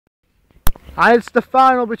And it's the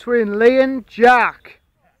final between Lee and Jack.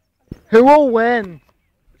 Who will win?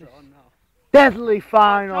 Deadly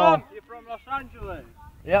final. Tom, you're from Los Angeles.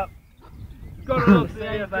 Yep. Gotta love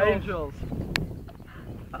the Angels.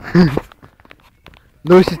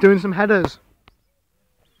 Lewis is doing some headers.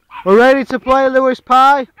 We're ready to play, Lewis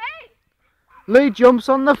Pie. Lee jumps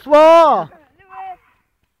on the floor.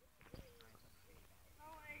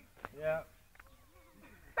 Yeah.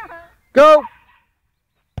 Go.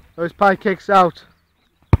 Lewis Pie kicks out.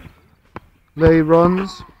 Lee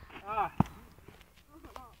runs.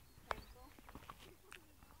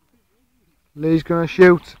 Lee's gonna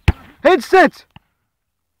shoot. Hits it!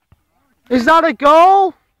 Is that a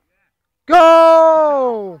goal?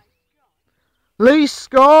 Goal! Lee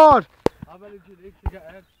scored! How many do you need to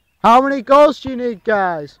get in? How many goals do you need,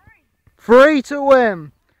 guys? 3 to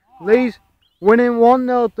win. Lee's winning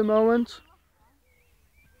 1-0 at the moment.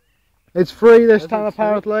 It's 3 this time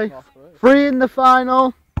apparently. 3 in the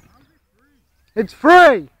final. It's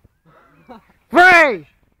 3! 3!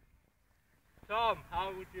 Tom,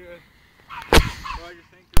 how would you...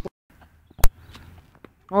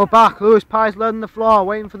 We're back. Lewis Pie's led on the floor,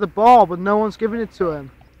 waiting for the ball, but no one's giving it to him.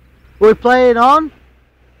 We're playing on.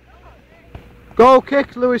 Goal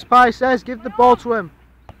kick, Lewis Pie says. Give the ball to him.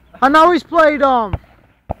 And now he's played on.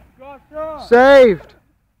 Saved.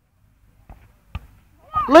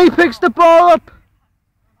 Lee picks the ball up.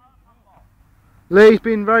 Lee's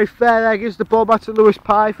been very fair there. Gives the ball back to Lewis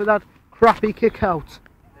Pie for that crappy kick out.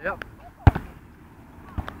 Yep.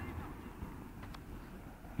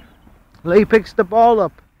 Lee picks the ball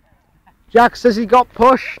up. Jack says he got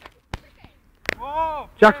pushed. Whoa,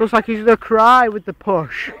 Jack looks like he's going to cry with the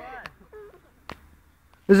push.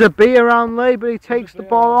 There's a bee around Lee, but he takes the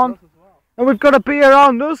ball on. And we've got a bee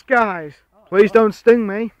around us, guys. Please don't sting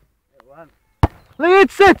me. Lee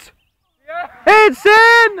hits it! It's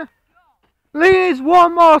in! Lee needs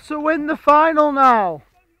 1 more to win the final now.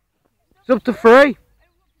 It's up to 3.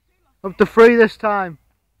 Up to 3 this time.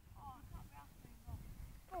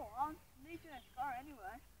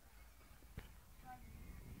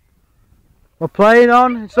 We're playing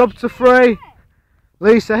on, it's up to 3.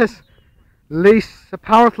 Lee says, Lee's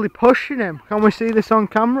apparently pushing him. Can we see this on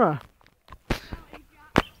camera?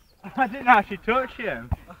 I didn't actually touch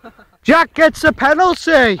him. Jack gets a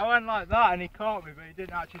penalty! I went like that and he caught me, but he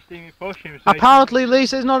didn't actually see me push him. So Apparently Lee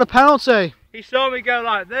says not a penalty. he saw me go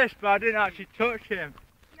like this, but I didn't actually touch him.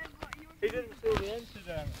 He didn't see the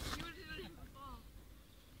incident.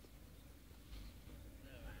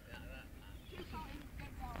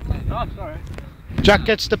 Oh, sorry. Jack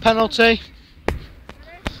gets the penalty.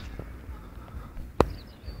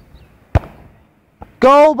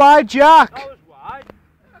 Goal by Jack. That was wide.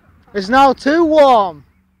 It's now 2-1.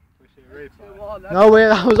 No way,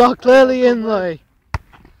 that was all clearly in, Lee.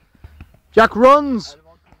 Jack runs.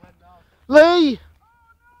 Lee!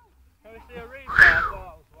 Can we see a replay? I thought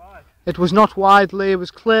that was wide. It was not wide, Lee. It was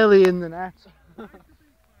clearly in the net.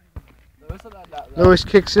 Lewis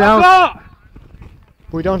kicks it out.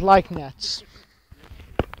 We don't like nets.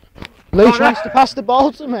 Lee tries to pass the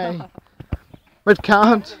ball to me, but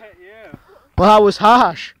can't. Well, that was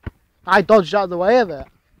harsh. I dodged out of the way of it,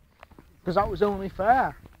 because that was only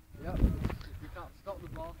fair. Yep. You can't stop the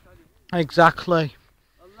ball, can you? Exactly.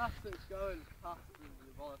 Unless it's going past the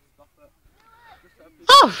ball, stop it.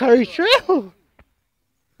 Oh, very true.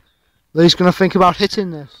 Lee's going to think about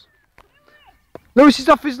hitting this. Lewis is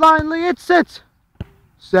off his line, Lee hits it.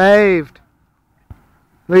 Saved.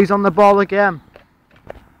 Lee's on the ball again.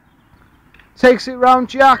 Takes it round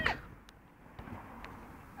Jack.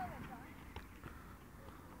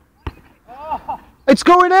 It's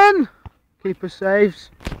going in. Keeper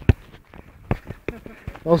saves.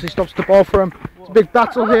 Mills stops the ball for him. It's a big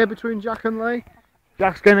battle here between Jack and Lee.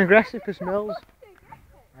 Jack's getting aggressive because Mills.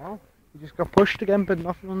 Oh, he just got pushed again, but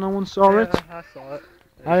no one saw it. I saw it.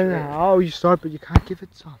 I don't know how you saw it, but you can't give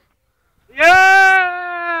it some.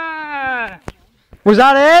 Yeah! Was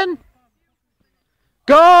that in?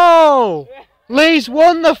 Go! Lee's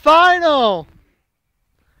won the final!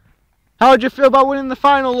 How did you feel about winning the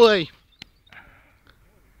final, Lee?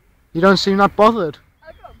 You don't seem that bothered.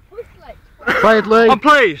 I got pushed. Play it, Lee. I'm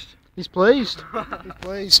pleased. He's pleased. He's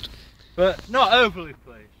pleased. But not overly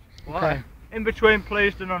pleased. Why? Okay. In between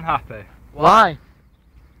pleased and unhappy. Why?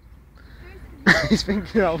 He's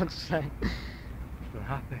thinking of what to say.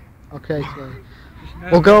 Unhappy. Okay, so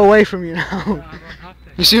we'll go away from you now. No, I'm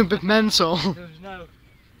unhappy. You seem a bit mental. There's no...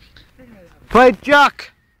 Play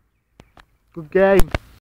Jack. Good game.